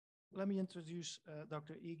let me introduce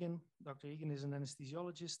Dr. Egan. Dr. Egan is an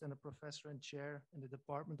anesthesiologist and a professor and chair in the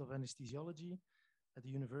Department of Anesthesiology at the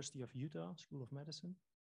University of Utah School of Medicine.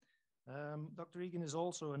 Dr. Egan is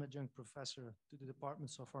also an adjunct professor to the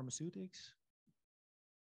departments of pharmaceutics,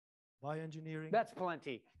 bioengineering. That's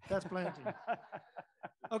plenty. That's plenty.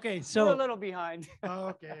 Okay, We're so a little behind.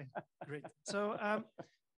 okay, great. So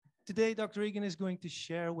today, Dr. Egan is going to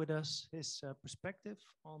share with us his perspective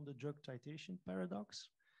on the drug titration paradox,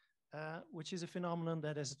 which is a phenomenon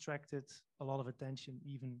that has attracted a lot of attention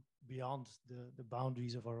even beyond the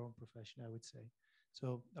boundaries of our own profession, I would say.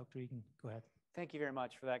 So, Dr. Egan, go ahead. Thank you very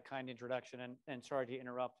much for that kind introduction, and sorry to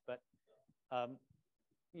interrupt, but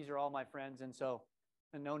these are all my friends, and so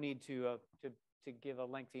no need to give a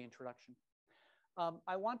lengthy introduction.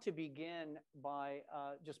 I want to begin by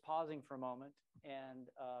just pausing for a moment and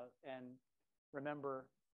remember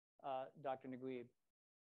Dr. Naguib.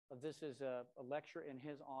 This is a lecture in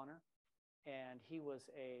his honor, and he was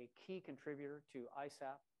a key contributor to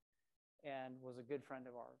ISAP and was a good friend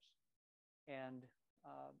of ours, and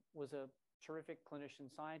was a terrific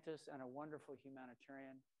clinician scientist and a wonderful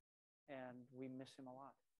humanitarian, and we miss him a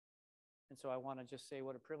lot. And so I want to just say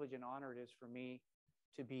what a privilege and honor it is for me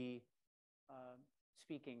to be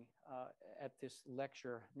speaking at this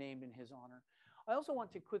lecture named in his honor. I also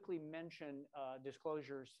want to quickly mention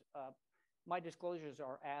disclosures. My disclosures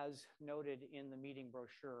are as noted in the meeting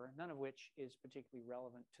brochure, none of which is particularly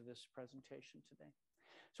relevant to this presentation today.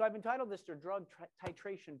 So I've entitled this to Drug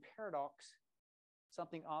Titration Paradox,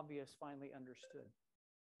 Something Obvious Finally Understood.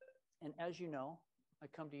 And as you know, I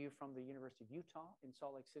come to you from the University of Utah in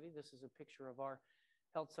Salt Lake City. This is a picture of our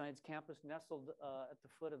health science campus nestled at the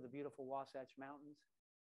foot of the beautiful Wasatch Mountains.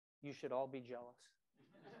 You should all be jealous.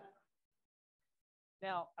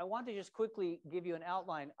 Now, I want to just quickly give you an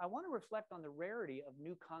outline. I want to reflect on the rarity of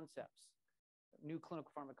new concepts, new clinical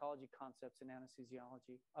pharmacology concepts in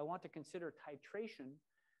anesthesiology. I want to consider titration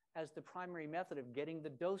as the primary method of getting the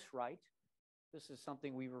dose right. This is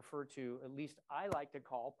something we refer to, at least I like to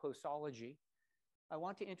call, posology. I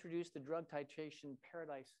want to introduce the drug titration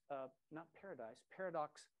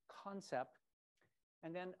paradox concept.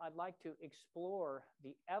 And then I'd like to explore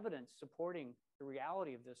the evidence supporting the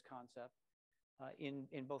reality of this concept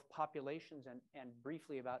in both populations and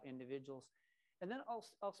briefly about individuals. And then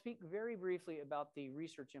I'll speak very briefly about the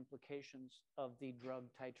research implications of the drug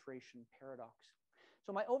titration paradox.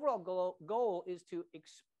 So my overall goal is to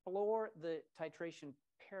explore the titration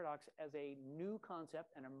paradox as a new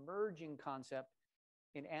concept, an emerging concept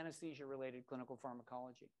in anesthesia-related clinical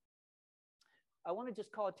pharmacology. I want to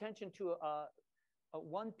just call attention to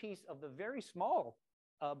one piece of the very small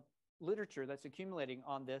literature that's accumulating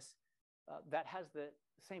on this that has the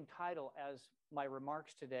same title as my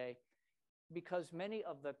remarks today, because many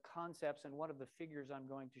of the concepts and one of the figures I'm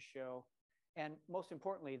going to show, and most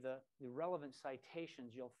importantly, the relevant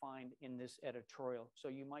citations you'll find in this editorial. So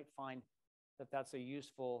you might find that that's a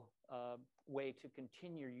useful way to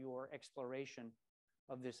continue your exploration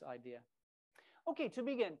of this idea. Okay, to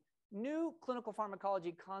begin, new clinical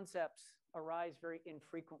pharmacology concepts arise very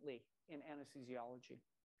infrequently in anesthesiology.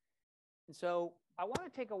 And so I want to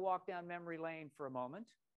take a walk down memory lane for a moment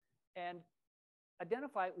and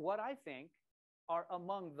identify what I think are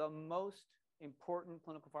among the most important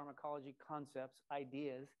clinical pharmacology concepts,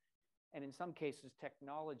 ideas, and in some cases,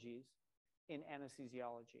 technologies in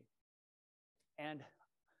anesthesiology. And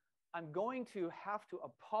I'm going to have to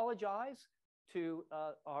apologize to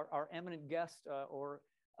our eminent guest or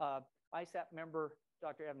ISAP member,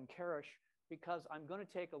 Dr. Evan Karish, because I'm going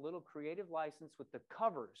to take a little creative license with the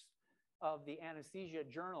covers of the anesthesia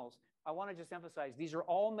journals. I want to just emphasize, these are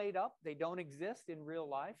all made up. They don't exist in real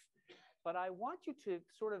life. But I want you to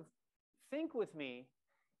sort of think with me,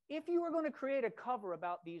 if you were going to create a cover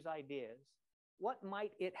about these ideas, what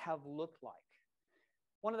might it have looked like?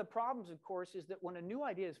 One of the problems, of course, is that when a new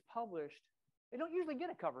idea is published, they don't usually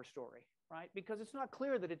get a cover story, right? Because it's not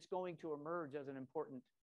clear that it's going to emerge as an important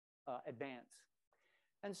advance.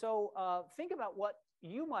 And so think about what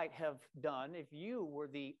you might have done if you were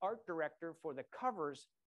the art director for the covers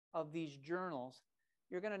of these journals.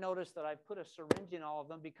 You're going to notice that I've put a syringe in all of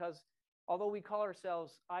them because although we call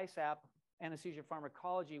ourselves ISAP, Anesthesia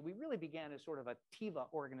Pharmacology, we really began as sort of a TIVA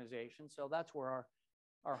organization. So that's where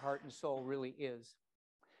our heart and soul really is.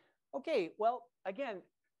 Okay, well, again,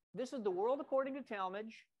 this is the world according to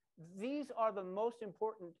Talmage. These are the most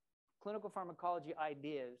important clinical pharmacology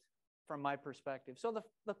ideas from my perspective. So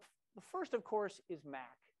the first, of course, is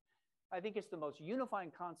MAC. I think it's the most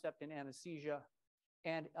unifying concept in anesthesia,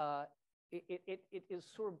 and it is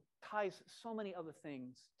sort of ties so many other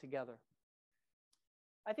things together.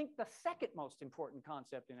 I think the second most important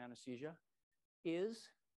concept in anesthesia is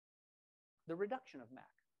the reduction of MAC,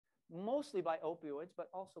 mostly by opioids, but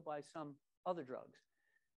also by some other drugs,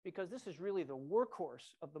 because this is really the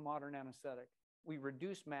workhorse of the modern anesthetic. We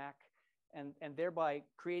reduce MAC and thereby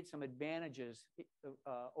create some advantages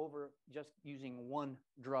over just using one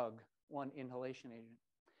drug, one inhalation agent.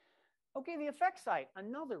 Okay, the effect site,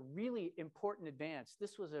 another really important advance.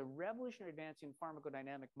 This was a revolutionary advance in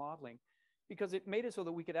pharmacodynamic modeling because it made it so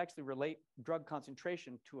that we could actually relate drug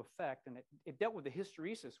concentration to effect, and it dealt with the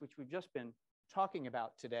hysteresis, which we've just been talking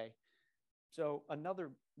about today. So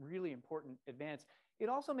another really important advance. It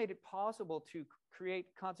also made it possible to create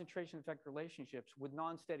concentration effect relationships with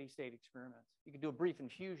non-steady state experiments. You could do a brief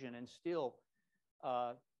infusion and still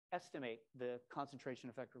estimate the concentration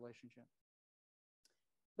effect relationship.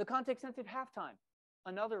 The context-sensitive halftime,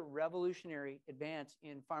 another revolutionary advance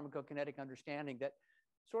in pharmacokinetic understanding that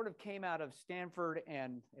sort of came out of Stanford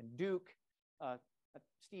and Duke.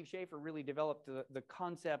 Steve Schaefer really developed the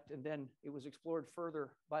concept, and then it was explored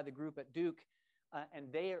further by the group at Duke,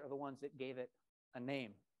 and they are the ones that gave it a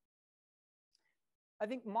name. I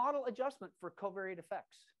think model adjustment for covariate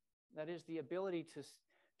effects, that is the ability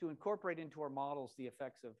to incorporate into our models the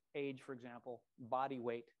effects of age, for example, body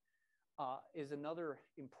weight, is another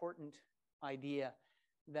important idea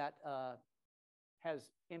that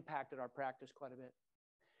has impacted our practice quite a bit.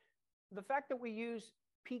 The fact that we use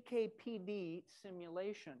PK/PD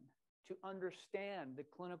simulation to understand the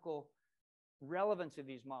clinical relevance of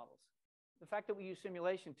these models. The fact that we use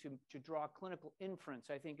simulation to draw clinical inference,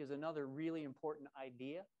 I think, is another really important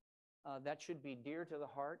idea that should be dear to the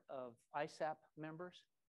heart of ISAP members.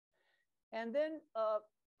 And then,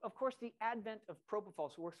 of course, the advent of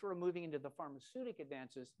propofol. So we're sort of moving into the pharmaceutic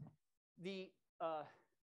advances. The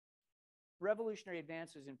revolutionary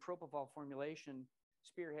advances in propofol formulation,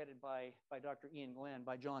 spearheaded by Dr. Ian Glenn,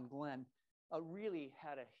 by John Glenn, really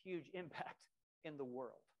had a huge impact in the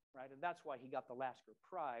world, right? And that's why he got the Lasker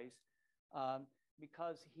Prize,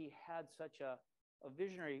 because he had such a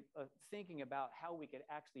visionary thinking about how we could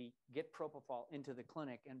actually get propofol into the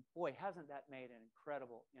clinic. And boy, hasn't that made an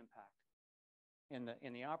incredible impact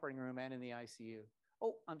in the operating room and in the ICU.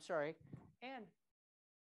 Oh, I'm sorry. And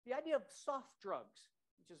the idea of soft drugs,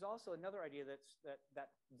 which is also another idea that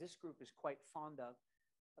this group is quite fond of.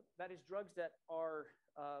 That is drugs that are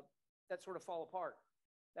that sort of fall apart.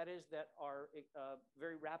 That is, that are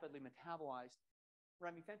very rapidly metabolized.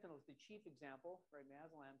 Remifentanil is the chief example.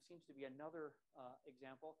 Midazolam seems to be another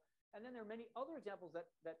example. And then there are many other examples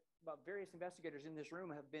that various investigators in this room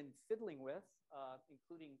have been fiddling with,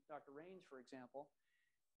 including Dr. Raines, for example.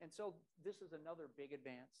 And so this is another big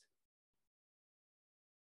advance.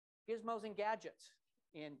 Gizmos and gadgets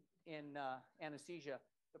in anesthesia.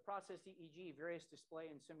 The process EEG, various display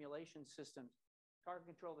and simulation systems,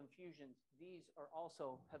 target-controlled infusions, these are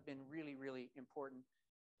also have been really, really important.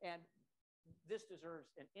 And this deserves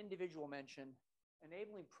an individual mention,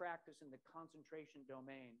 enabling practice in the concentration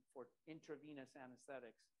domain for intravenous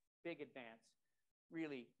anesthetics. Big advance,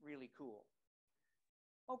 really, really cool.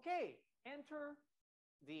 Okay, enter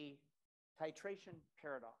the titration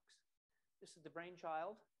paradox. This is the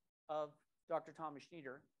brainchild of Dr. Thomas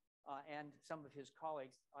Schneider and some of his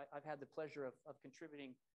colleagues. I've had the pleasure of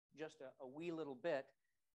contributing just a wee little bit.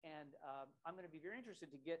 And I'm going to be very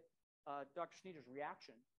interested to get Dr. Schneider's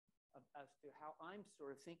reaction as to how I'm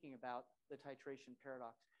sort of thinking about the titration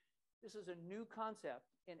paradox. This is a new concept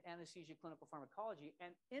in anesthesia clinical pharmacology.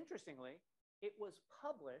 And interestingly, it was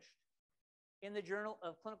published in the Journal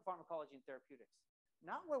of Clinical Pharmacology and Therapeutics,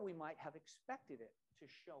 not where we might have expected it to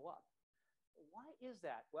show up. Why is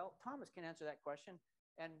that? Well, Thomas can answer that question.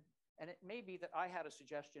 And it may be that I had a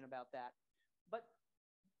suggestion about that. But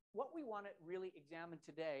what we want to really examine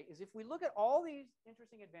today is if we look at all these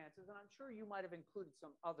interesting advances, and I'm sure you might have included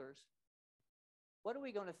some others, what are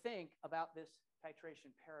we going to think about this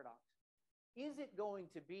titration paradox? Is it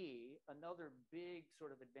going to be another big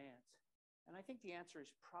sort of advance? And I think the answer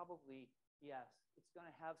is probably yes. It's going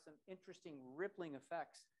to have some interesting rippling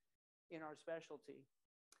effects in our specialty.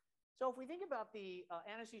 So if we think about the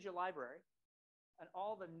anesthesia library and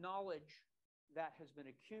all the knowledge that has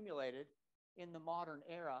been accumulated in the modern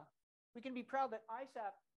era, we can be proud that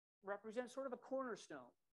ISAP represents sort of a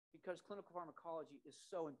cornerstone because clinical pharmacology is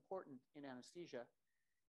so important in anesthesia.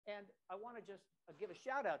 And I want to just give a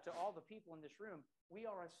shout out to all the people in this room. We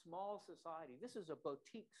are a small society. This is a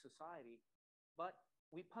boutique society, but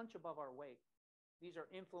we punch above our weight. These are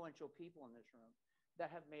influential people in this room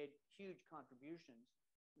that have made huge contributions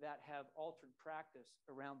that have altered practice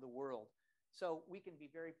around the world. So we can be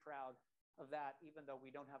very proud of that, even though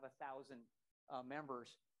we don't have 1,000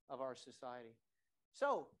 members of our society.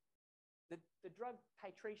 So the drug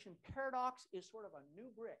titration paradox is sort of a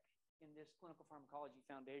new brick in this clinical pharmacology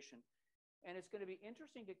foundation. And it's going to be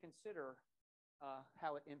interesting to consider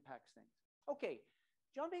how it impacts things. Okay,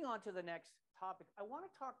 jumping on to the next topic, I want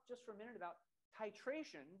to talk just for a minute about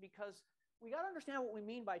titration, because we got to understand what we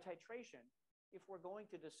mean by titration if we're going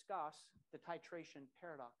to discuss the titration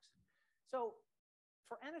paradox. So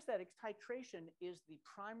for anesthetics, titration is the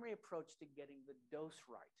primary approach to getting the dose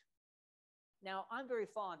right. Now, I'm very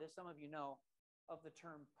fond, as some of you know, of the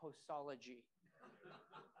term posology.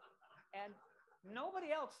 And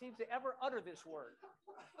nobody else seems to ever utter this word.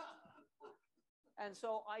 And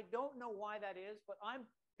so I don't know why that is, but I'm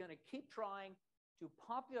going to keep trying to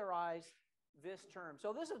popularize this term.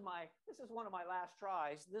 So this is one of my last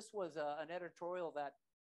tries. This was an editorial that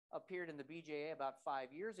appeared in the BJA about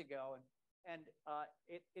 5 years ago, and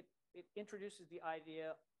it introduces the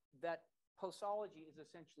idea that posology is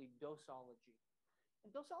essentially dosology.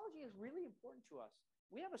 And dosology is really important to us.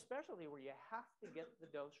 We have a specialty where you have to get the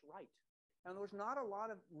dose right. And there's not a lot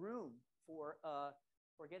of room for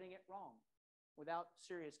getting it wrong without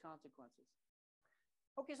serious consequences.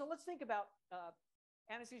 Okay, so let's think about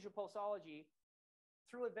anesthesia posology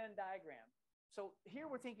through a Venn diagram. So here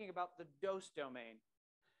we're thinking about the dose domain.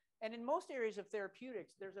 And in most areas of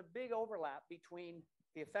therapeutics, there's a big overlap between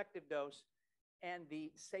the effective dose and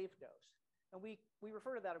the safe dose. And we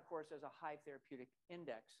refer to that, of course, as a high therapeutic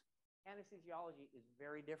index. Anesthesiology is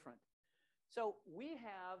very different. So we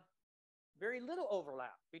have very little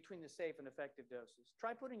overlap between the safe and effective doses.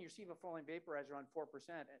 Try putting your sevoflurane vaporizer on 4%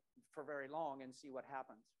 for very long and see what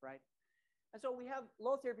happens, right? And so we have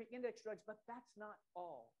low therapeutic index drugs, but that's not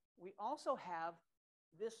all. We also have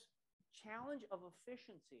this challenge of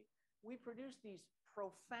efficiency. We produce these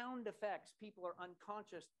profound effects. People are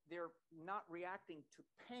unconscious. They're not reacting to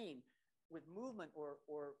pain with movement or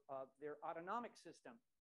their autonomic system.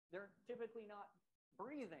 They're typically not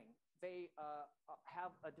breathing. They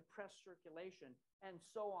have a depressed circulation, and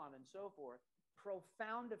so on and so forth.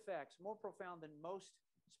 Profound effects, more profound than most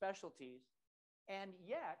specialties. And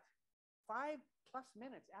yet, 5+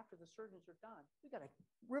 minutes after the surgeons are done, we got to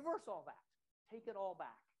reverse all that, take it all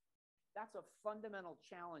back. That's a fundamental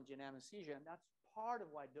challenge in anesthesia, and that's part of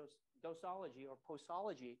why dosology or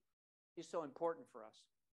posology is so important for us.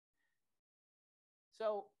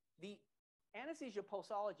 So the anesthesia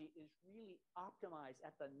posology is really optimized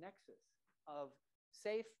at the nexus of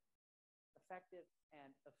safe, effective,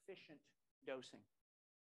 and efficient dosing.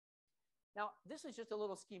 Now, this is just a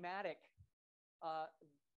little schematic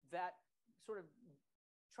that sort of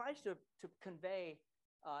tries to convey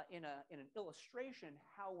in an illustration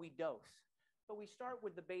how we dose. So we start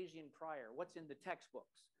with the Bayesian prior, what's in the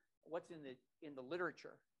textbooks, what's in the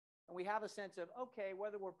literature. And we have a sense of, okay,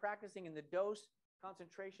 whether we're practicing in the dose,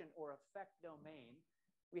 concentration, or effect domain,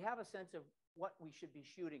 we have a sense of what we should be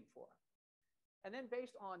shooting for. And then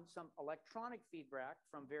based on some electronic feedback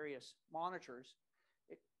from various monitors,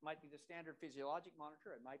 it might be the standard physiologic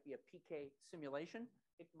monitor, it might be a PK simulation,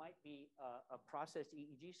 it might be a processed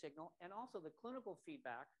EEG signal, and also the clinical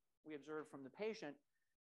feedback we observe from the patient,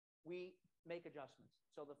 we make adjustments.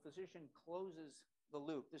 So the physician closes the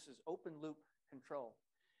loop. This is open loop control.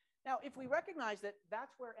 Now, if we recognize that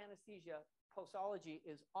that's where anesthesia posology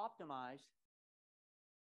is optimized,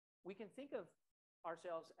 we can think of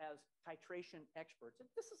ourselves as titration experts. And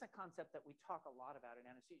this is a concept that we talk a lot about in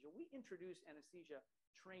anesthesia. We introduce anesthesia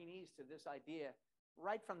trainees to this idea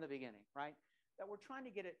right from the beginning, right? That we're trying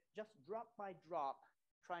to get it just drop by drop,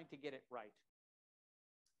 trying to get it right.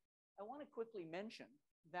 I want to quickly mention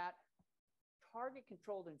that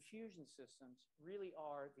target-controlled infusion systems really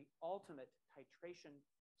are the ultimate titration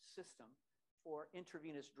system for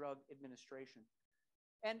intravenous drug administration.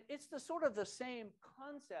 And it's the sort of the same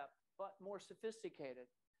concept, but more sophisticated.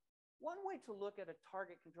 One way to look at a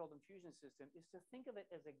target-controlled infusion system is to think of it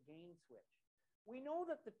as a gain switch. We know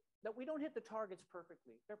that we don't hit the targets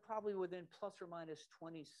perfectly. They're probably within plus or minus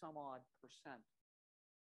 20 some odd %.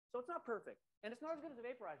 So it's not perfect. And it's not as good as a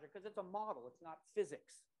vaporizer because it's a model. It's not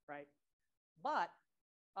physics, right? But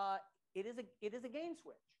it is a gain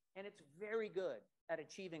switch, and it's very good at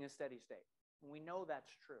achieving a steady state. And we know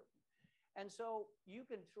that's true. And so you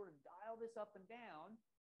can sort of dial this up and down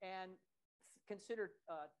and consider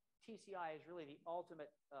TCI as really the ultimate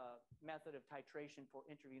method of titration for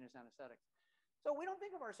intravenous anesthetics. So we don't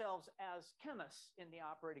think of ourselves as chemists in the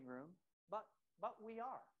operating room, but we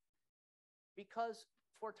are. Because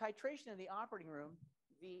for titration in the operating room,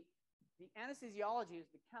 the anesthesiology is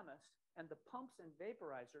the chemist, and the pumps and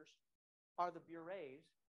vaporizers are the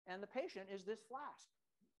burets, and the patient is this flask.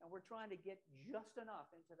 And we're trying to get just enough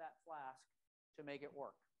into that flask to make it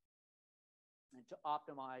work. and to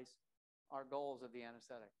optimize our goals of the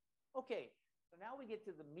anesthetic. Okay, so now we get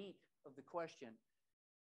to the meat of the question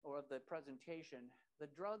or of the presentation. The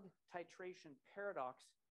drug titration paradox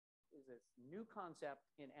is a new concept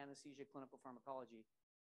in anesthesia clinical pharmacology.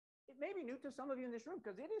 It may be new to some of you in this room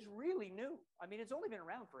because it is really new. I mean, it's only been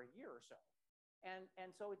around for a year or so.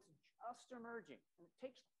 And so it's just emerging. And it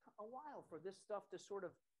takes a while for this stuff to sort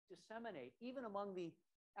of disseminate, even among the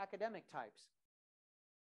academic types.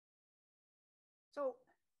 So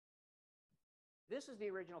this is the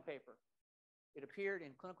original paper. It appeared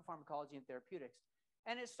in Clinical Pharmacology and Therapeutics.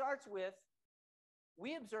 And it starts with,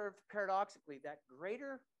 we observed paradoxically that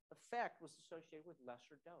greater effect was associated with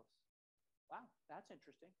lesser dose. Wow, that's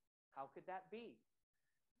interesting. How could that be?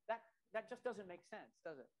 That just doesn't make sense,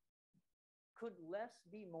 does it? Could less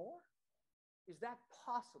be more? Is that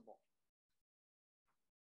possible?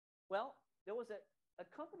 Well, there was an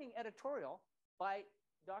accompanying editorial by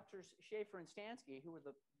Drs. Schaefer and Stansky, who were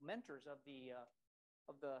the mentors of the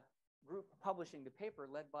group publishing the paper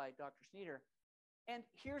led by Dr. Sneeder. And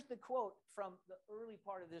here's the quote from the early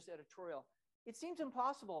part of this editorial. It seems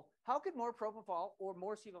impossible. How could more propofol or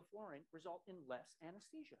more sevoflurane result in less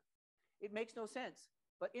anesthesia? It makes no sense.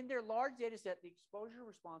 But in their large data set, the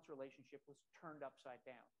exposure-response relationship was turned upside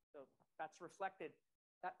down. So that's reflected,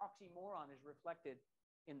 that oxymoron is reflected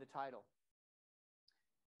in the title.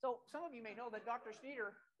 So some of you may know that Dr.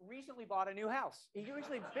 Sneeder recently bought a new house. He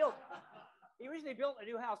recently built a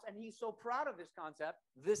new house, and he's so proud of this concept.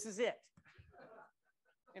 This is it.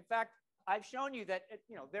 In fact, I've shown you that,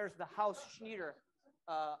 there's the house Sneeder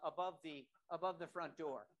above the front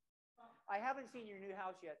door. I haven't seen your new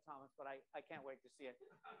house yet, Thomas, but I can't wait to see it.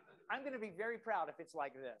 I'm going to be very proud if it's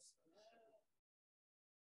like this.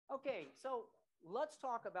 Okay, so let's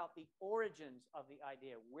talk about the origins of the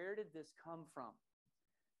idea. Where did this come from?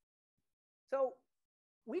 So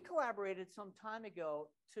we collaborated some time ago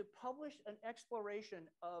to publish an exploration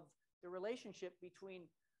of the relationship between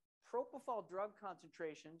propofol drug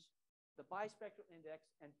concentrations, the bispectral index,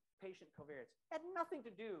 and patient covariates. It had nothing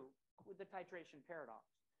to do with the titration paradox.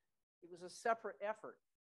 It was a separate effort.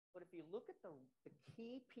 But if you look at the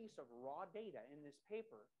key piece of raw data in this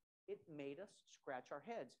paper, it made us scratch our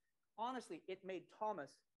heads. Honestly, it made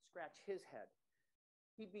Thomas scratch his head.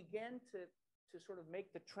 He began to sort of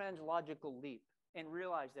make the translogical leap and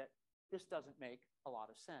realize that this doesn't make a lot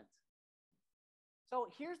of sense. So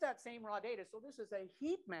here's that same raw data. So this is a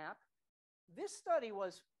heat map. This study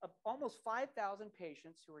was almost 5,000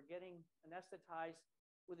 patients who were getting anesthetized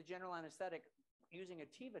with a general anesthetic using a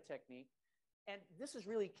TIVA technique. And this is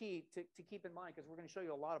really key to keep in mind because we're going to show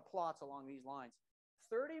you a lot of plots along these lines.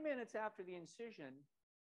 30 minutes after the incision,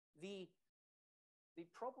 the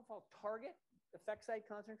propofol target effect site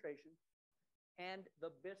concentration and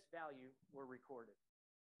the BIS value were recorded.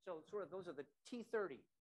 So sort of those are the T30,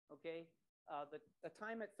 okay? The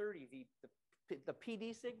time at 30, the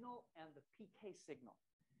PD signal and the PK signal.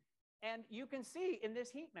 And you can see in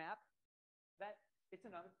this heat map that it's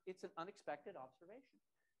an unexpected observation.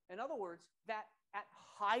 In other words, that at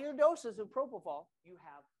higher doses of propofol, you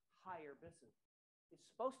have higher BISs. It's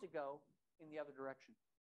supposed to go in the other direction.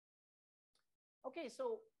 Okay,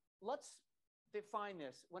 so let's define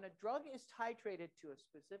this. When a drug is titrated to a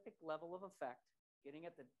specific level of effect, getting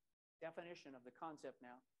at the definition of the concept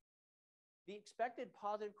now, the expected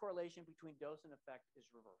positive correlation between dose and effect is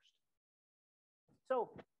reversed. So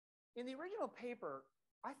in the original paper,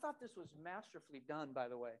 I thought this was masterfully done, by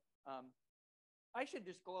the way. I should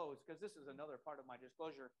disclose, because this is another part of my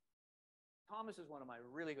disclosure, Thomas is one of my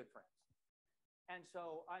really good friends. And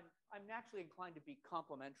so I'm naturally inclined to be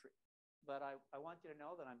complimentary, but I want you to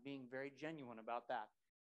know that I'm being very genuine about that.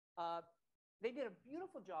 They did a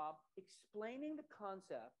beautiful job explaining the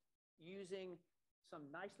concept using some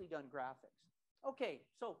nicely done graphics. Okay,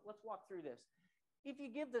 so let's walk through this. If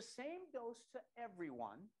you give the same dose to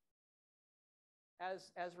everyone,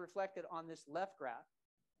 as reflected on this left graph,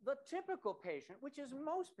 the typical patient, which is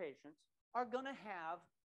most patients, are going to have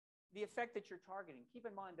the effect that you're targeting. Keep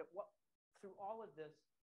in mind that through all of this,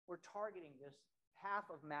 we're targeting this half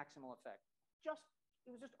of maximal effect. It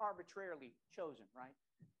was just arbitrarily chosen, right?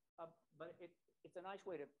 But it's a nice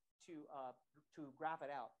way to graph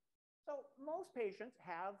it out. So most patients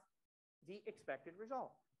have the expected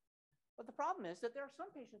result. But the problem is that there are some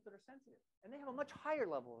patients that are sensitive, and they have a much higher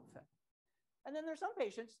level of effect. And then there's some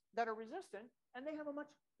patients that are resistant, and they have a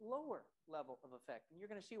much lower level of effect. And you're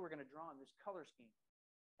going to see we're going to draw on this color scheme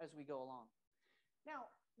as we go along.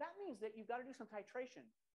 Now, that means that you've got to do some titration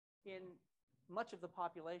in much of the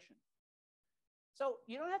population. So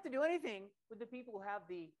you don't have to do anything with the people who have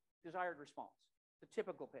the desired response, the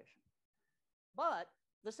typical patient. But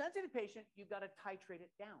the sensitive patient, you've got to titrate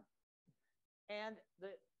it down. And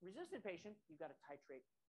the resistant patient, you've got to titrate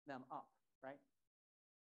them up, right?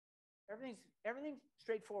 Everything's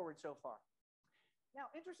straightforward so far. Now,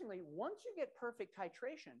 interestingly, once you get perfect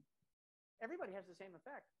titration, everybody has the same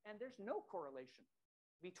effect. And there's no correlation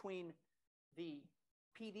between the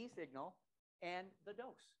PD signal and the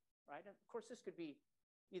dose, right? And of course, this could be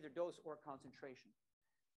either dose or concentration.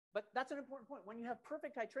 But that's an important point. When you have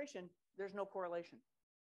perfect titration, there's no correlation.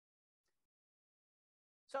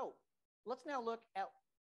 So let's now look at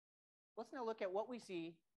what we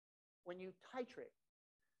see when you titrate.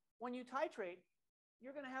 When you titrate,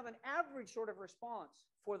 you're going to have an average sort of response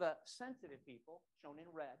for the sensitive people, shown in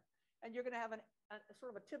red, and you're going to have a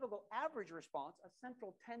sort of a typical average response, a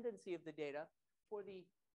central tendency of the data for the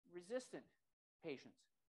resistant patients.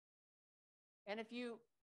 And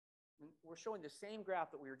we're showing the same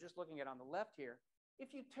graph that we were just looking at on the left here.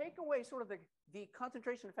 If you take away sort of the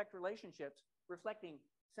concentration effect relationships reflecting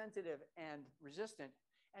sensitive and resistant,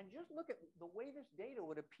 and just look at the way this data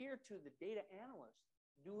would appear to the data analyst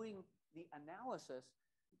doing the analysis,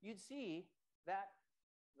 you'd see that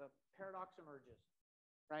the paradox emerges,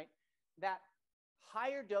 right? That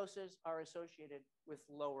higher doses are associated with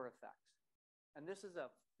lower effects. And this is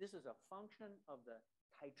a function of the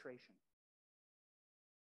titration.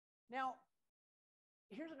 Now,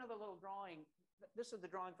 here's another little drawing. This is the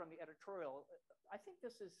drawing from the editorial. I think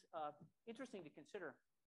this is interesting to consider.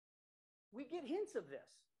 We get hints of this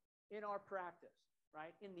in our practice,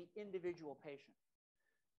 right, in the individual patient.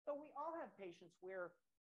 So we all have patients where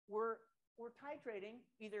we're titrating,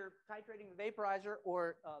 either titrating the vaporizer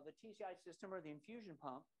or the TCI system or the infusion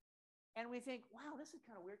pump, and we think, wow, this is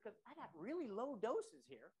kind of weird because I got really low doses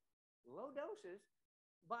here,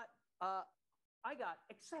 but I got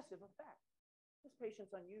excessive effect. This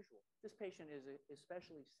patient's unusual. This patient is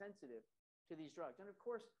especially sensitive to these drugs. And of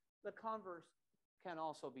course, the converse can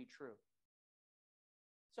also be true.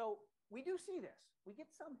 So we do see this. We get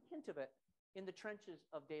some hint of it in the trenches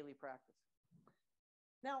of daily practice.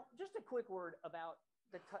 Now, just a quick word about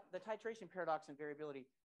the titration paradox and variability.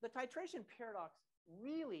 The titration paradox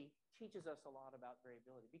really teaches us a lot about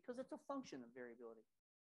variability because it's a function of variability.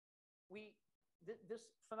 This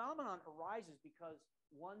phenomenon arises because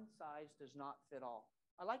one size does not fit all.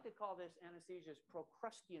 I like to call this anesthesia's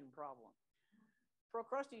Procrustean problem.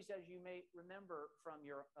 Procrustes, as you may remember from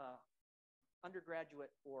your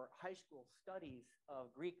undergraduate or high school studies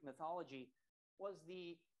of Greek mythology, was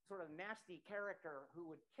the sort of nasty character who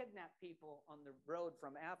would kidnap people on the road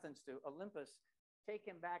from Athens to Olympus, take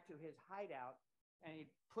him back to his hideout, and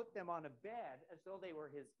he'd put them on a bed as though they were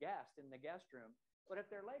his guest in the guest room. But if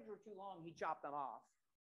their legs were too long, he chopped them off.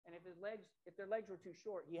 And if their legs were too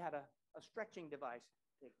short, he had a stretching device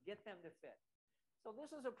to get them to fit. So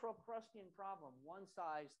this is a Procrustean problem. One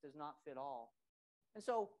size does not fit all. And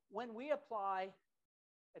so when we apply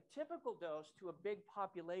a typical dose to a big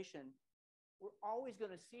population, we're always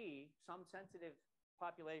going to see some sensitive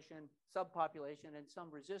population, subpopulation, and some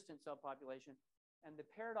resistant subpopulation. And the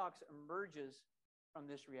paradox emerges from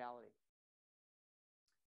this reality.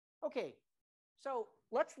 Okay, so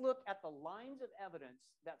let's look at the lines of evidence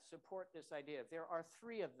that support this idea. There are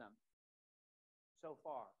 3 of them so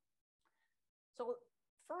far. So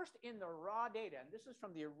first, in the raw data, and this is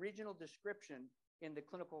from the original description in the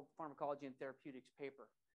Clinical Pharmacology and Therapeutics paper.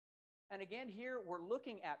 And again, here we're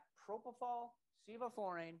looking at propofol,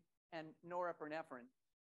 sevoflurane, and norepinephrine.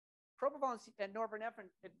 Propofol and norepinephrine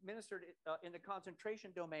administered in the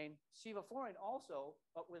concentration domain, sevoflurane also,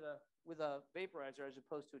 but with a vaporizer as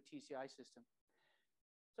opposed to a TCI system.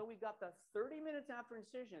 So we got the 30 minutes after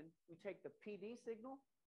incision, we take the PD signal,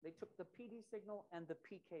 they took the PD signal and the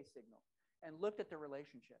PK signal and looked at the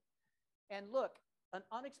relationship. And look, an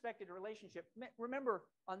unexpected relationship. Remember,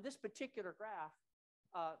 on this particular graph,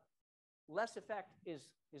 less effect is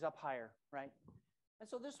up higher, right? And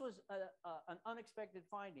so this was an unexpected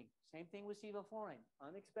finding. Same thing with sevoflurane,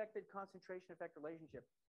 unexpected concentration effect relationship.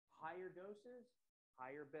 Higher doses,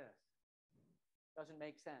 higher BIS. Doesn't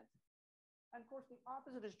make sense. And of course, the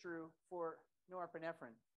opposite is true for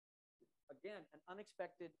norepinephrine. Again, an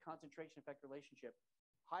unexpected concentration effect relationship.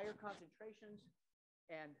 Higher concentrations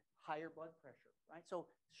and higher blood pressure, right? So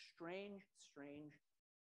strange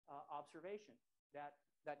observation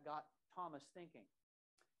that got Thomas thinking.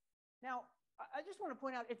 Now, I just want to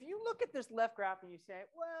point out, if you look at this left graph and you say,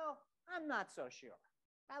 well, I'm not so sure.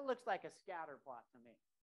 That looks like a scatter plot to me.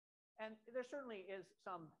 And there certainly is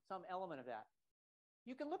some element of that.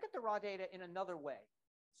 You can look at the raw data in another way.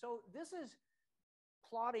 So this is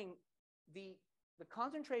plotting the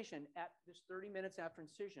concentration at this 30 minutes after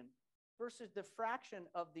incision versus the fraction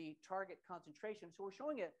of the target concentration. So we're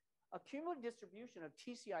showing a cumulative distribution of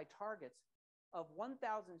TCI targets of 1,000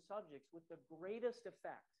 subjects with the greatest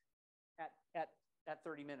effect at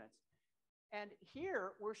 30 minutes. And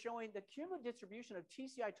here we're showing the cumulative distribution of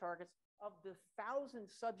TCI targets of the 1,000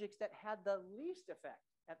 subjects that had the least effect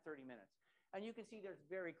at 30 minutes. And you can see there's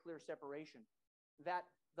very clear separation, that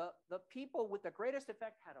the people with the greatest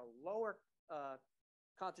effect had a lower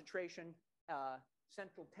concentration,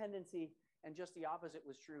 central tendency, and just the opposite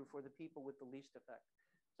was true for the people with the least effect.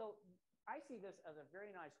 So I see this as a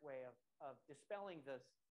very nice way of dispelling the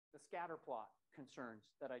scatter plot concerns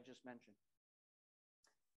that I just mentioned.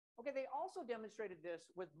 Okay, they also demonstrated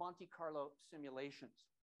this with Monte Carlo simulations.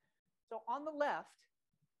 So on the left,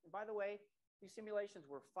 and by the way, these simulations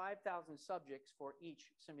were 5,000 subjects for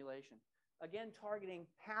each simulation. Again, targeting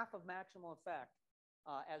half of maximal effect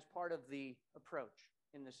as part of the approach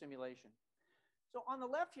in the simulation. So on the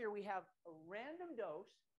left here, we have a random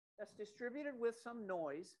dose that's distributed with some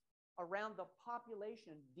noise around the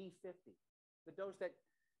population D50, the dose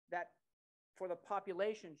that for the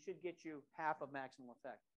population should get you half of maximal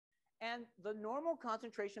effect. And the normal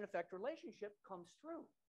concentration effect relationship comes through.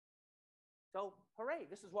 So hooray,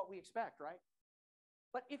 this is what we expect, right?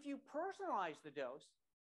 But if you personalize the dose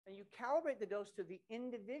and you calibrate the dose to the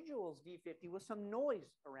individual's D50 with some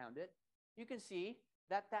noise around it, you can see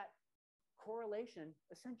that that correlation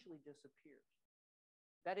essentially disappears.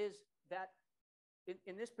 That is, that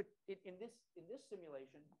in this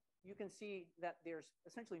simulation, you can see that there's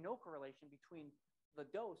essentially no correlation between the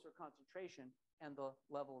dose or concentration and the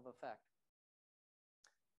level of effect.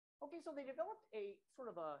 Okay, so they developed a sort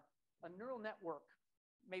of a neural network.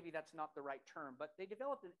 Maybe that's not the right term, but they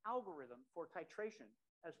developed an algorithm for titration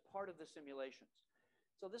as part of the simulations.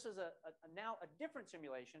 So this is now a different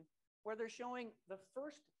simulation where they're showing the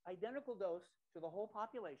first identical dose to the whole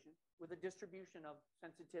population with a distribution of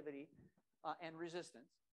sensitivity and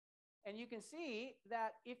resistance. And you can see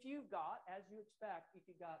that if you've got, as you expect, if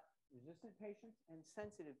you've got resistant patients and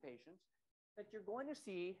sensitive patients, that you're going to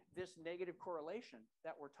see this negative correlation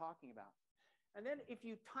that we're talking about. And then if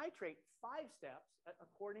you titrate 5 steps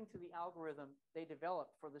according to the algorithm they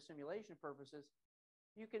developed for the simulation purposes,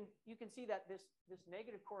 you can see that this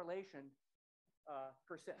negative correlation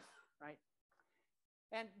persists, right?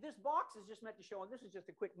 And this box is just meant to show, and this is just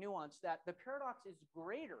a quick nuance, that the paradox is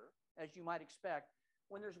greater, as you might expect,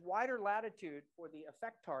 when there's wider latitude for the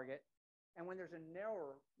effect target and when there's a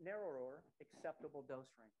narrower acceptable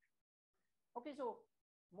dose range. Okay, so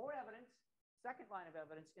more evidence, second line of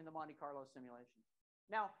evidence in the Monte Carlo simulation.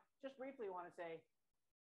 Now, just briefly, I want to say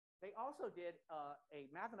they also did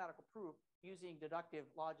a mathematical proof using deductive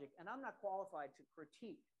logic, and I'm not qualified to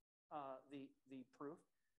critique the proof.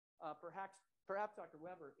 Perhaps Dr.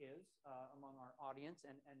 Weber is among our audience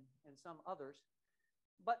and some others.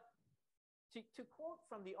 But to quote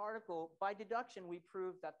from the article, by deduction, we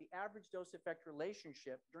proved that the average dose effect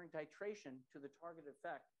relationship during titration to the target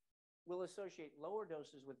effect will associate lower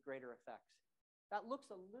doses with greater effects. That looks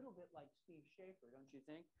a little bit like Steve Schaefer, don't you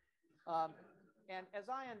think? And as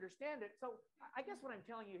I understand it, so I guess what I'm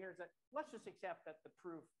telling you here is that let's just accept that the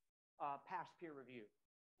proof passed peer review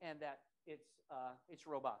and that it's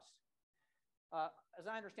robust. As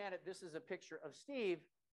I understand it, this is a picture of Steve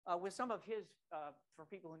with some of his, for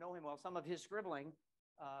people who know him well, some of his scribbling,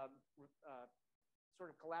 sort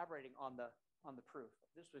of collaborating on the proof.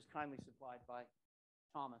 This was kindly supplied by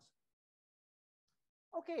Thomas.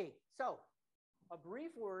 Okay, so a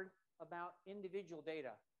brief word about individual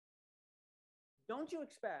data. Don't you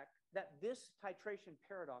expect that this titration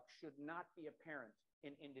paradox should not be apparent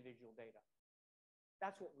in individual data?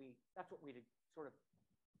 That's what we'd sort of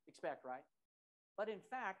expect, right? But in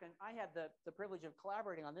fact, and I had the privilege of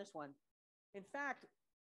collaborating on this one, in fact,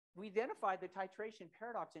 we identified the titration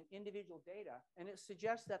paradox in individual data, and it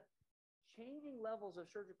suggests that changing levels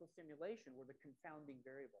of surgical stimulation were the confounding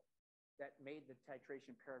variable that made the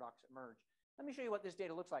titration paradox emerge. Let me show you what this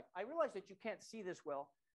data looks like. I realize that you can't see this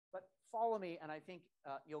well, but follow me, and I think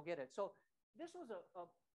you'll get it. So this was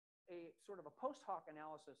a sort of a post hoc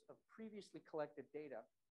analysis of previously collected data.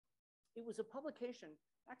 It was a publication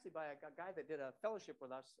actually by a guy that did a fellowship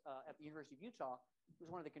with us at the University of Utah, who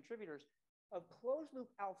was one of the contributors, of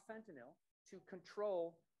closed-loop alfentanil to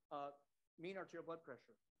control mean arterial blood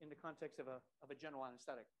pressure in the context of a general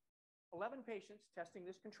anesthetic. 11 patients testing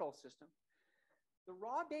this control system. The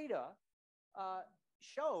raw data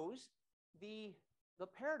shows the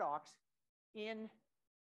paradox in,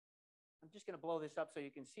 I'm just going to blow this up so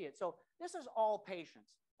you can see it. So this is all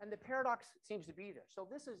patients, and the paradox seems to be there. So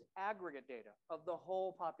this is aggregate data of the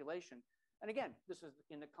whole population. And again, this is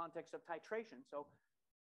in the context of titration. So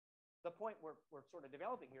the point we're sort of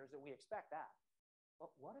developing here is that we expect that. But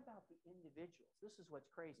what about the individuals? This is what's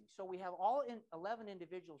crazy. So we have all 11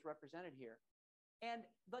 individuals represented here. And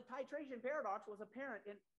the titration paradox was apparent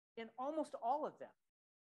in almost all of them.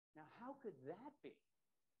 Now, how could that be?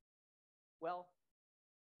 Well,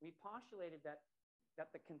 we postulated that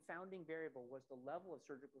the confounding variable was the level of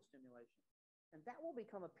surgical stimulation. And that will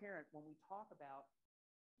become apparent when we talk about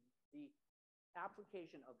the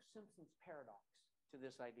application of Simpson's paradox to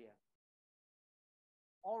this idea.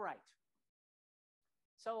 All right.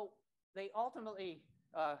 So we ultimately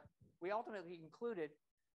concluded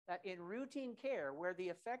that in routine care, where the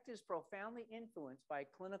effect is profoundly influenced by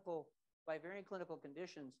varying clinical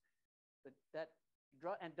conditions,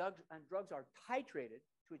 drugs are titrated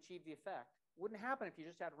to achieve the effect. Wouldn't happen if you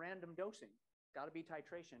just had random dosing. Got to be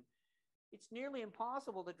titration. It's nearly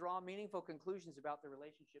impossible to draw meaningful conclusions about the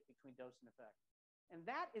relationship between dose and effect. And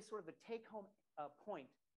that is sort of the take-home point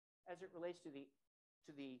as it relates to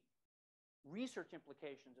the research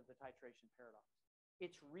implications of the titration paradox.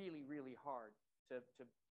 It's really, really hard to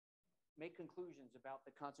make conclusions about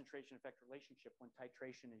the concentration-effect relationship when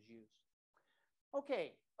titration is used.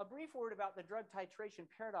 Okay, a brief word about the drug titration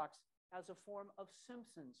paradox as a form of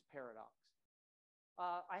Simpson's paradox.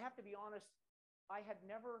 I have to be honest, I had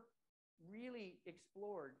never really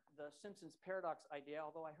explored the Simpson's paradox idea,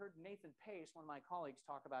 although I heard Nathan Pace, one of my colleagues,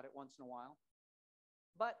 talk about it once in a while.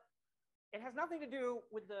 But it has nothing to do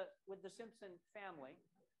with the Simpson family.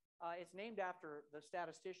 It's named after the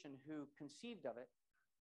statistician who conceived of it.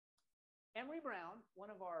 Emory Brown, one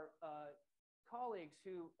of our colleagues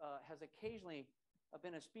who has occasionally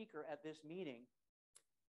been a speaker at this meeting,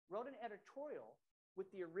 wrote an editorial with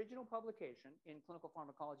the original publication in Clinical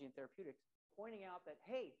Pharmacology and Therapeutics, pointing out that,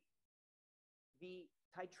 hey, the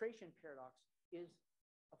titration paradox is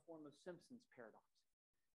a form of Simpson's paradox.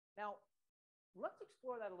 Now, let's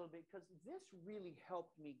explore that a little bit, because this really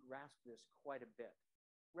helped me grasp this quite a bit,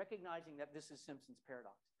 recognizing that this is Simpson's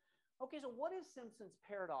paradox. Okay, so what is Simpson's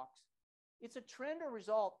paradox? It's a trend or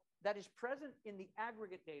result that is present in the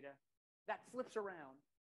aggregate data that flips around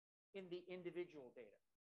in the individual data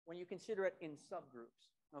when you consider it in subgroups,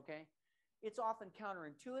 okay? It's often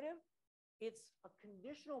counterintuitive. It's a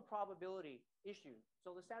conditional probability issue.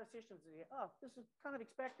 So the statisticians say, oh, this is kind of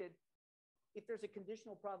expected if there's a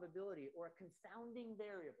conditional probability or a confounding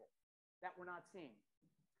variable that we're not seeing.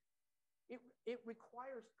 It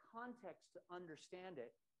requires context to understand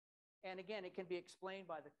it. And again, it can be explained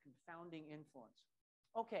by the confounding influence.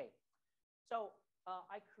 Okay, so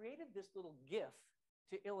I created this little GIF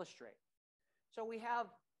to illustrate. So we have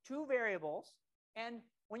two variables, and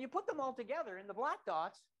when you put them all together in the black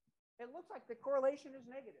dots, it looks like the correlation is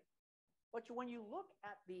negative. But when you look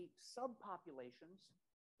at the subpopulations,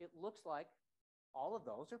 it looks like all of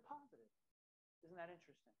those are positive. Isn't that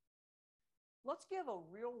interesting? Let's give a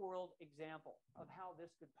real-world example of how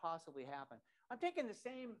this could possibly happen. I'm taking the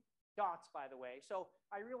same dots, by the way. So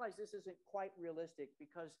I realize this isn't quite realistic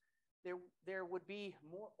because there would be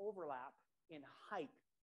more overlap in height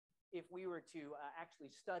if we were to actually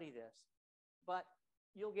study this. But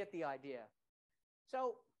you'll get the idea.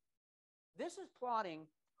 So this is plotting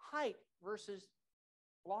height versus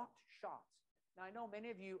blocked shots. Now, I know many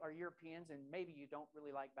of you are Europeans, and maybe you don't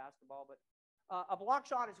really like basketball, but a block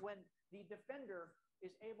shot is when the defender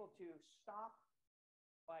is able to stop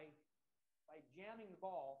by jamming the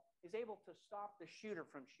ball, is able to stop the shooter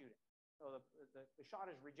from shooting. So the shot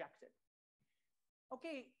is rejected.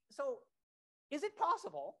 Okay, so is it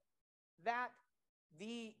possible that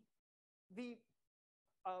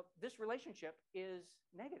this relationship is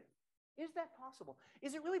negative? Is that possible?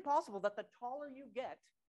 Is it really possible that the taller you get,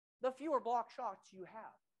 the fewer block shots you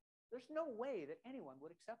have? There's no way that anyone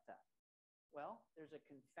would accept that. Well, there's a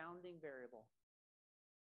confounding variable.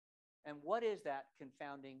 And what is that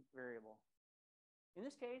confounding variable? In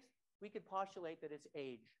this case, we could postulate that it's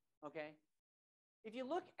age, okay? If you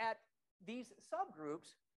look at these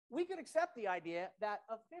subgroups, we could accept the idea that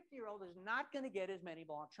a 50-year-old is not going to get as many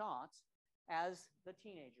block shots as the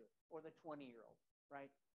teenager or the 20-year-old,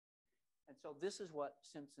 right? And so this is what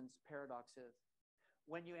Simpson's paradox is.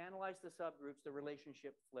 When you analyze the subgroups, the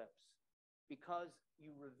relationship flips because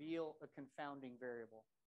you reveal a confounding variable.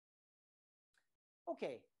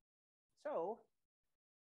 Okay, so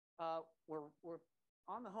we're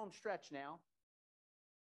on the home stretch now.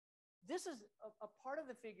 This is a part of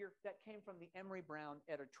the figure that came from the Emory Brown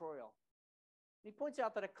editorial. He points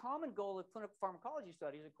out that a common goal of clinical pharmacology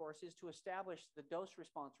studies, of course, is to establish the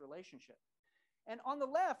dose-response relationship. And on the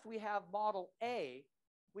left, we have model A,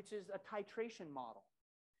 which is a titration model.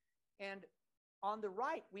 And on the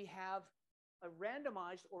right, we have a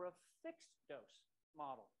randomized or a fixed dose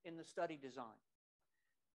model in the study design.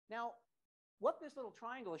 Now, what this little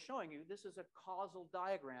triangle is showing you, this is a causal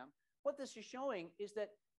diagram. What this is showing is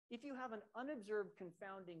that if you have an unobserved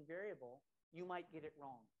confounding variable, you might get it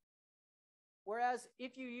wrong. Whereas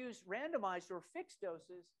if you use randomized or fixed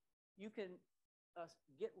doses, you can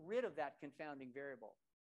get rid of that confounding variable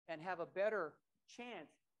and have a better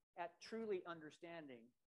chance at truly understanding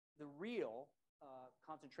the real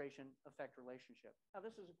concentration effect relationship. Now,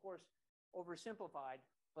 this is, of course, oversimplified,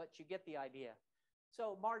 but you get the idea.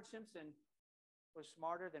 So Marge Simpson was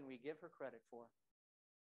smarter than we give her credit for.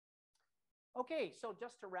 Okay, so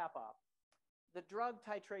just to wrap up, the drug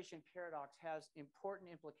titration paradox has important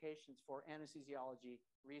implications for anesthesiology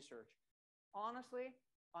research. Honestly,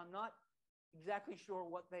 I'm not exactly sure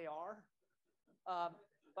what they are,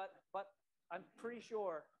 but I'm pretty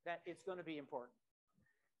sure that it's going to be important.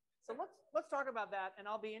 So let's talk about that, and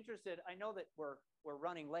I'll be interested. I know that we're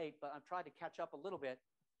running late, but I'm trying to catch up a little bit.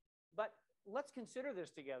 But let's consider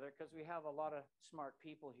this together because we have a lot of smart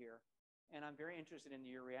people here, and I'm very interested in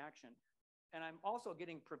your reaction. And I'm also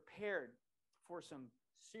getting prepared for some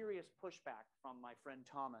serious pushback from my friend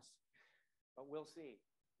Thomas, but we'll see.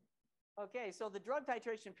 Okay, so the drug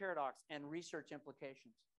titration paradox and research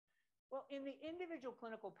implications. Well, in the individual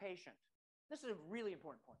clinical patient, this is a really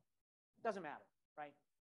important point. Doesn't matter, right?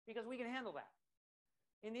 Because we can handle that.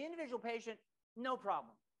 In the individual patient, no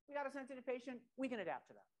problem. We got a sensitive patient, we can adapt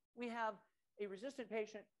to that. We have a resistant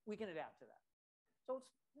patient, we can adapt to that. So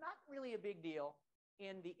it's not really a big deal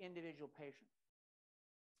in the individual patient.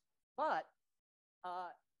 But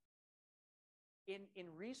in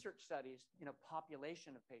research studies in a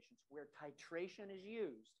population of patients where titration is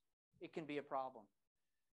used, it can be a problem.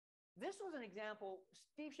 This was an example.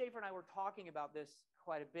 Steve Schaefer and I were talking about this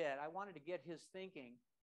quite a bit. I wanted to get his thinking.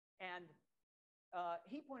 And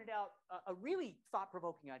he pointed out a really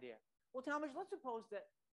thought-provoking idea. Well, Thomas, let's suppose that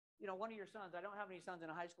one of your sons, I don't have any sons in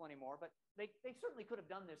high school anymore, but they certainly could have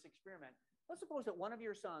done this experiment. Let's suppose that one of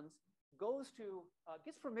your sons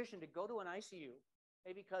gets permission to go to an ICU,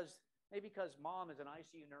 maybe because mom is an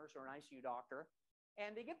ICU nurse or an ICU doctor,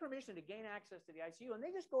 and they get permission to gain access to the ICU, and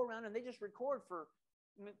they just go around and they just record for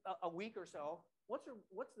a week or so. What's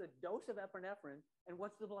the dose of epinephrine and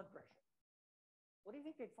what's the blood pressure? What do you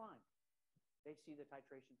think they'd find? They'd see the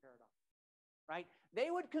titration paradox, right?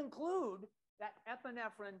 They would conclude that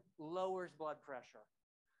epinephrine lowers blood pressure.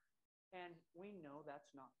 And we know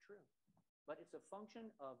that's not true. But it's a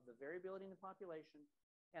function of the variability in the population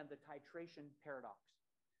and the titration paradox.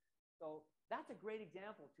 So that's a great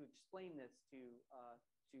example to explain this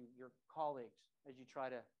to your colleagues as you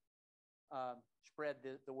try to spread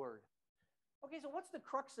the word. Okay, so what's the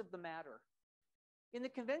crux of the matter? In the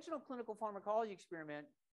conventional clinical pharmacology experiment,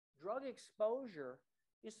 drug exposure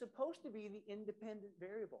is supposed to be the independent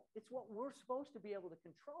variable. It's what we're supposed to be able to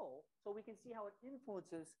control so we can see how it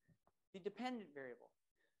influences the dependent variable.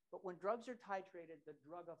 But when drugs are titrated, the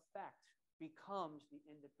drug effect becomes the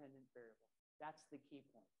independent variable. That's the key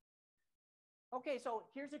point. Okay, so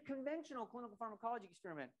here's a conventional clinical pharmacology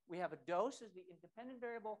experiment. We have a dose as the independent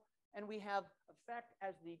variable, and we have effect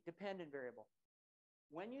as the dependent variable.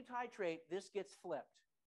 When you titrate, this gets flipped.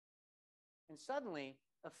 And suddenly,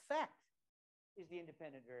 effect is the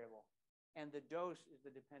independent variable, and the dose is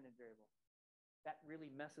the dependent variable. That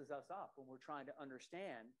really messes us up when we're trying to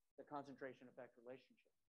understand the concentration effect relationship.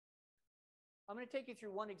 I'm going to take you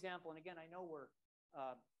through one example, and again, I know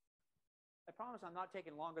I promise I'm not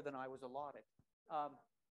taking longer than I was allotted.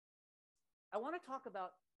 I want to talk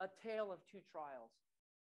about a tale of two trials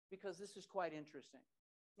because this is quite interesting.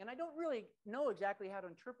 And I don't really know exactly how to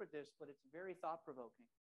interpret this, but it's very thought-provoking.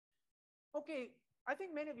 Okay, I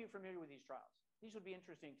think many of you are familiar with these trials. These would be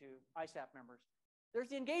interesting to ISAP members. There's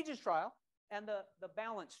the Engages trial and the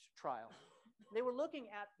Balanced trial. They were looking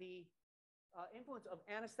at the influence of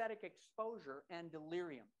anesthetic exposure and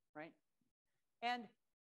delirium, right? And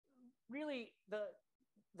really,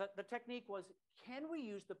 the technique was, can we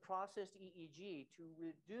use the processed EEG to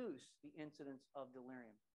reduce the incidence of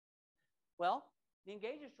delirium? Well, the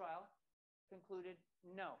Engages trial concluded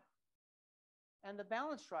no. And the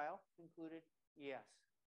Balanced trial concluded yes.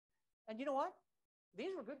 And you know what?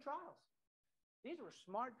 These were good trials. These were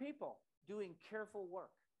smart people doing careful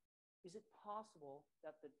work. Is it possible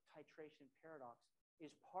that the titration paradox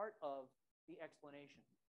is part of the explanation?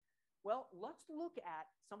 Well, let's look at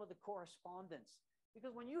some of the correspondence.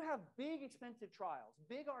 Because when you have big, expensive trials,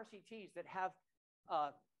 big RCTs that have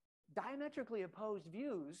diametrically opposed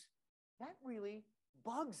views, that really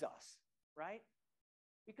bugs us, right?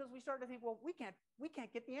 Because we start to think, well, we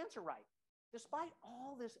can't get the answer right, despite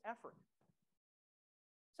all this effort.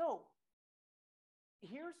 So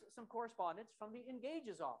here's some correspondence from the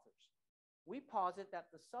Engage's authors. We posit that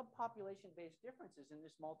the subpopulation-based differences in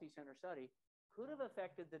this multi-center study could have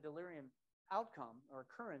affected the delirium outcome or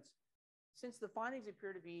occurrence, since the findings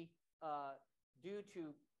appear to be due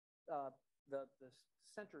to the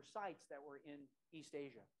center sites that were in East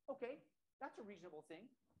Asia. Okay, that's a reasonable thing,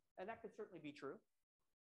 and that could certainly be true.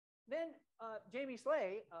 Then Jamie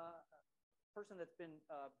Slay, a person that's been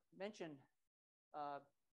mentioned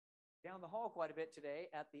down the hall quite a bit today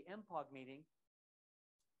at the MPOG meeting,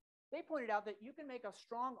 they pointed out that you can make a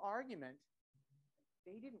strong argument.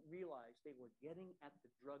 They didn't realize they were getting at the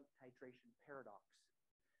drug titration paradox,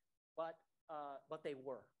 but they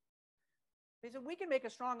were. They said we can make a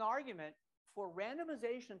strong argument for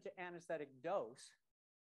randomization to anesthetic dose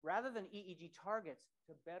rather than EEG targets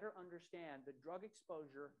to better understand the drug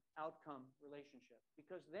exposure outcome relationship,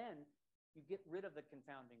 because then you get rid of the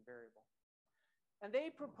confounding variable. And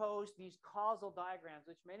they proposed these causal diagrams,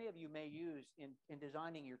 which many of you may use in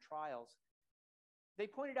designing your trials. They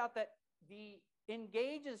pointed out that the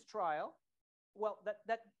Engage's trial, well,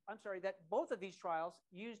 that both of these trials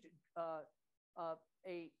used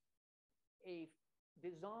a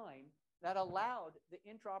design that allowed the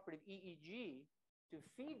intraoperative EEG to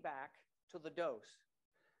feed back to the dose,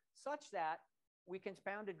 such that we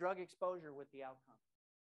confounded drug exposure with the outcome.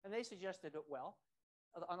 And they suggested that, well,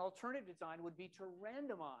 an alternative design would be to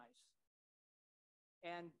randomize.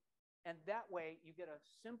 And that way you get a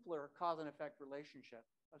simpler cause and effect relationship,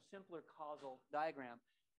 a simpler causal diagram.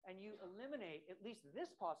 And you eliminate at least this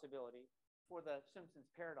possibility for the Simpson's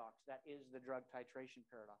paradox, that is the drug titration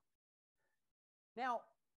paradox. Now,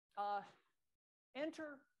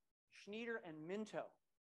 enter Schneider and Minto.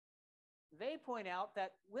 They point out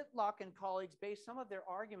that Whitlock and colleagues base some of their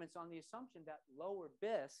arguments on the assumption that lower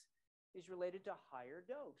BIS is related to higher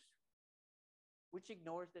dose, which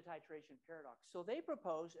ignores the titration paradox. So they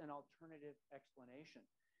propose an alternative explanation,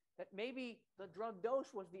 that maybe the drug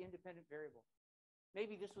dose was the independent variable.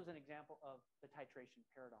 Maybe this was an example of the titration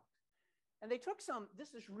paradox. And they took some,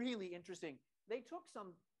 this is really interesting, they took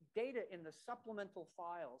some data in the supplemental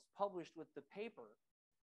files published with the paper,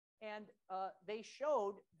 and they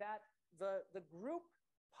showed that the group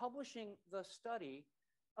publishing the study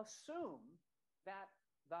assumed that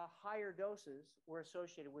the higher doses were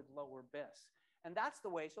associated with lower BIS. And that's the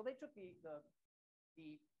way, so they took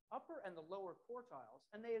the upper and the lower quartiles,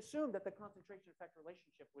 and they assumed that the concentration effect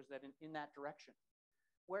relationship was that in that direction.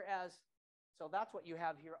 Whereas, so that's what you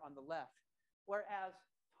have here on the left. Whereas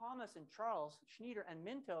Thomas and Charles, Schneider and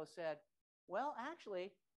Minto said, well,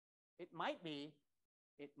 actually, it might be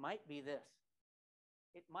this.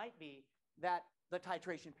 It might be that the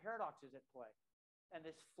titration paradox is at play. And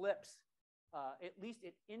this flips, at least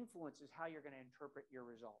it influences how you're going to interpret your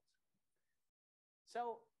results.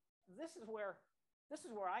 So this is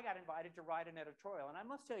where I got invited to write an editorial. And I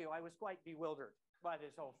must tell you, I was quite bewildered by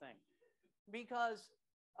this whole thing, because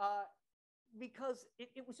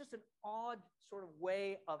it was just an odd sort of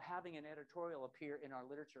way of having an editorial appear in our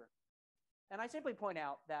literature. And I simply point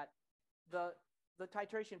out that the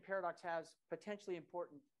titration paradox has potentially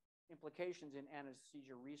important implications in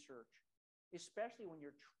anesthesia research, especially when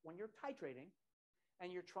you're titrating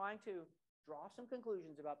and you're trying to draw some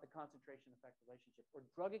conclusions about the concentration effect relationship or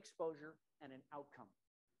drug exposure and an outcome.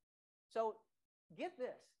 So get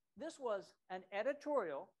this, this was an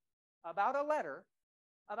editorial about a letter,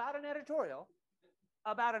 about an editorial,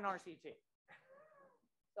 about an RCT.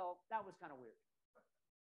 So that was kind of weird.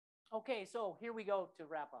 Okay, so here we go to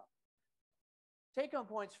wrap up. Take-home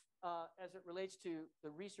points as it relates to the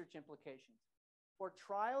research implications. For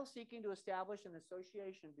trials seeking to establish an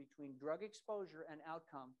association between drug exposure and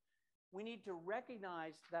outcome, we need to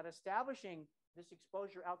recognize that establishing this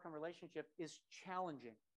exposure-outcome relationship is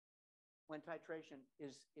challenging when titration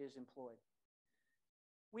is employed.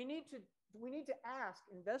 We need to ask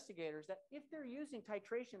investigators that if they're using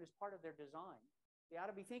titration as part of their design, they ought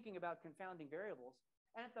to be thinking about confounding variables.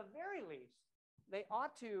 And at the very least, they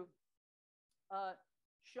ought to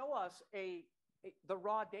show us the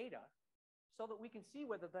raw data so that we can see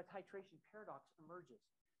whether the titration paradox emerges.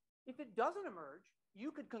 If it doesn't emerge,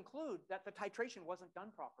 you could conclude that the titration wasn't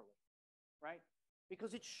done properly, right?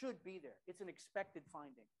 Because it should be there. It's an expected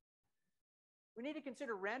finding. We need to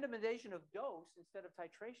consider randomization of dose instead of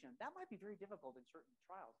titration. That might be very difficult in certain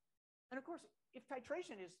trials. And of course, if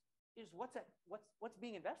titration is what's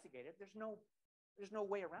being investigated, there's no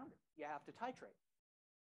way around it. You have to titrate.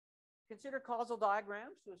 Consider causal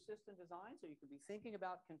diagrams to assist in design, so you can be thinking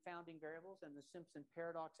about confounding variables and the Simpson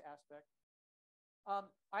paradox aspect.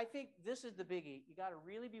 I think this is the biggie. You got to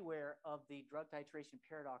really beware of the drug titration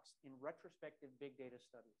paradox in retrospective big data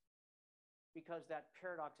studies. because that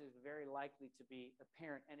paradox is very likely to be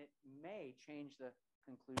apparent, and it may change the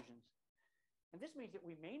conclusions. And this means that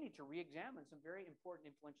we may need to re-examine some very important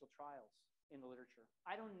influential trials in the literature.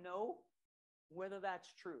 I don't know whether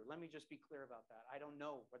that's true. Let me just be clear about that. I don't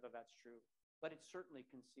know whether that's true, but it's certainly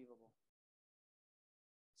conceivable.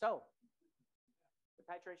 So, the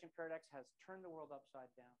titration paradox has turned the world upside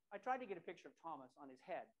down. I tried to get a picture of Thomas on his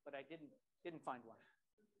head, but I didn't find one.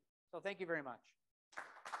 So thank you very much.